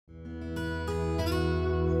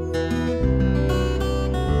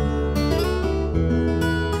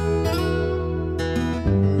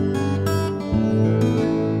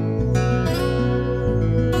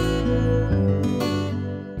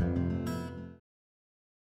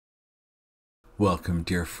Welcome,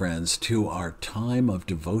 dear friends, to our time of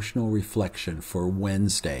devotional reflection for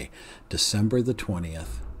Wednesday, December the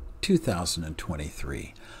 20th,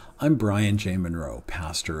 2023. I'm Brian J. Munro,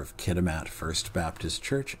 pastor of Kitimat First Baptist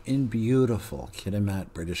Church in beautiful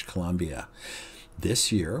Kitimat, British Columbia.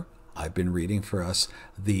 This year, I've been reading for us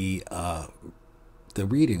the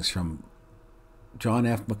readings from John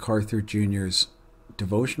F. MacArthur Jr.'s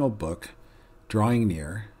devotional book, Drawing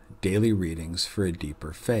Near, Daily Readings for a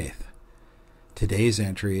Deeper Faith. Today's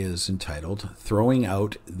entry is entitled, Throwing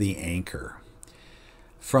Out the Anchor.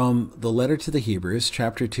 From the letter to the Hebrews,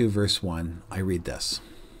 chapter 2, verse 1, I read this.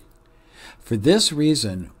 For this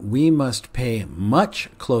reason, we must pay much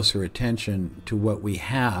closer attention to what we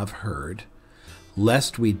have heard,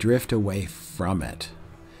 lest we drift away from it.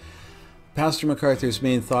 Pastor MacArthur's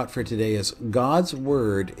main thought for today is God's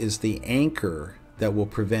word is the anchor that will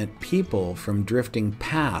prevent people from drifting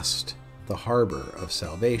past the harbor of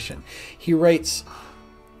salvation. He writes,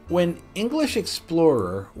 when English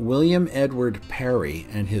explorer William Edward Parry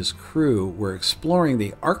and his crew were exploring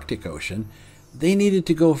the Arctic Ocean, they needed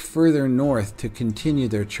to go further north to continue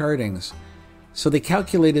their chartings. So they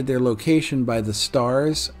calculated their location by the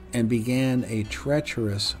stars and began a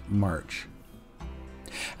treacherous march.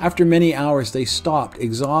 After many hours, they stopped,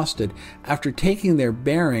 exhausted. After taking their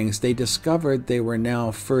bearings, they discovered they were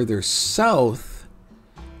now further south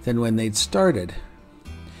than when they'd started.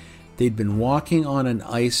 They'd been walking on an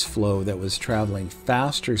ice floe that was traveling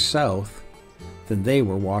faster south than they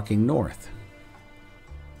were walking north.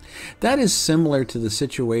 That is similar to the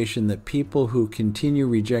situation that people who continue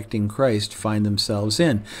rejecting Christ find themselves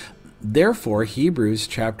in. Therefore, Hebrews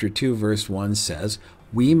chapter 2, verse 1 says,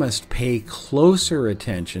 we must pay closer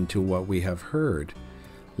attention to what we have heard,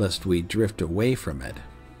 lest we drift away from it.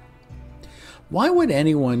 Why would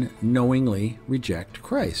anyone knowingly reject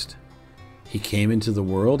Christ? He came into the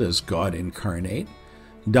world as God incarnate,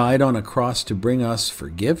 died on a cross to bring us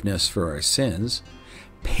forgiveness for our sins,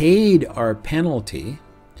 paid our penalty,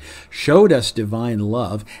 showed us divine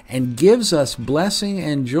love, and gives us blessing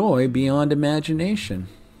and joy beyond imagination.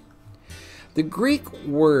 The Greek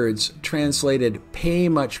words translated pay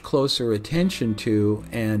much closer attention to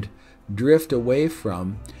and drift away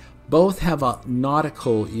from both have a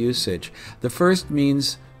nautical usage. The first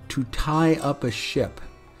means to tie up a ship,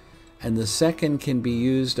 and the second can be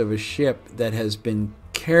used of a ship that has been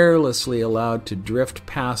carelessly allowed to drift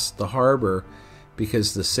past the harbor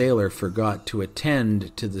because the sailor forgot to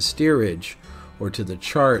attend to the steerage or to the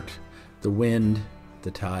chart, the wind,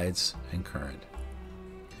 the tides, and current.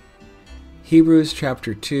 Hebrews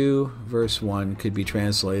chapter 2, verse 1 could be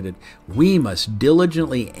translated, we must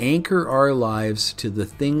diligently anchor our lives to the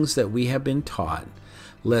things that we have been taught,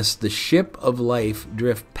 lest the ship of life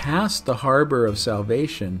drift past the harbor of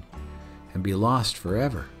salvation and be lost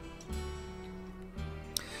forever.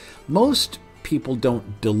 Most people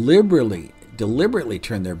don't deliberately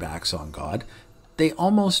turn their backs on God. They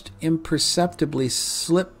almost imperceptibly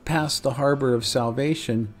slip past the harbor of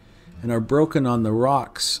salvation and are broken on the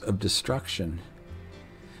rocks of destruction.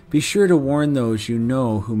 Be sure to warn those you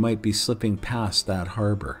know who might be slipping past that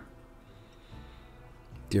harbor.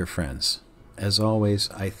 Dear friends, as always,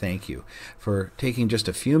 I thank you for taking just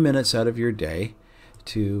a few minutes out of your day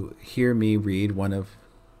to hear me read one of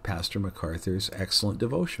Pastor MacArthur's excellent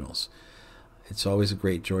devotionals. It's always a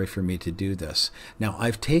great joy for me to do this. Now,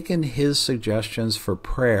 I've taken his suggestions for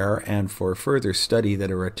prayer and for further study that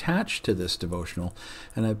are attached to this devotional,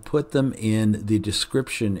 and I've put them in the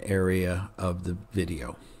description area of the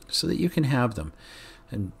video so that you can have them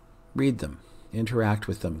and read them, interact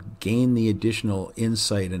with them, gain the additional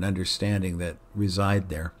insight and understanding that reside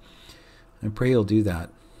there. I pray you'll do that.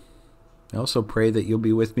 I also pray that you'll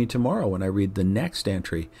be with me tomorrow when I read the next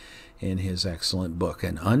entry in his excellent book.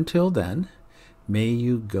 And until then, may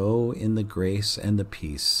you go in the grace and the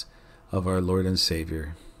peace of our Lord and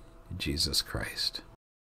Savior, Jesus Christ.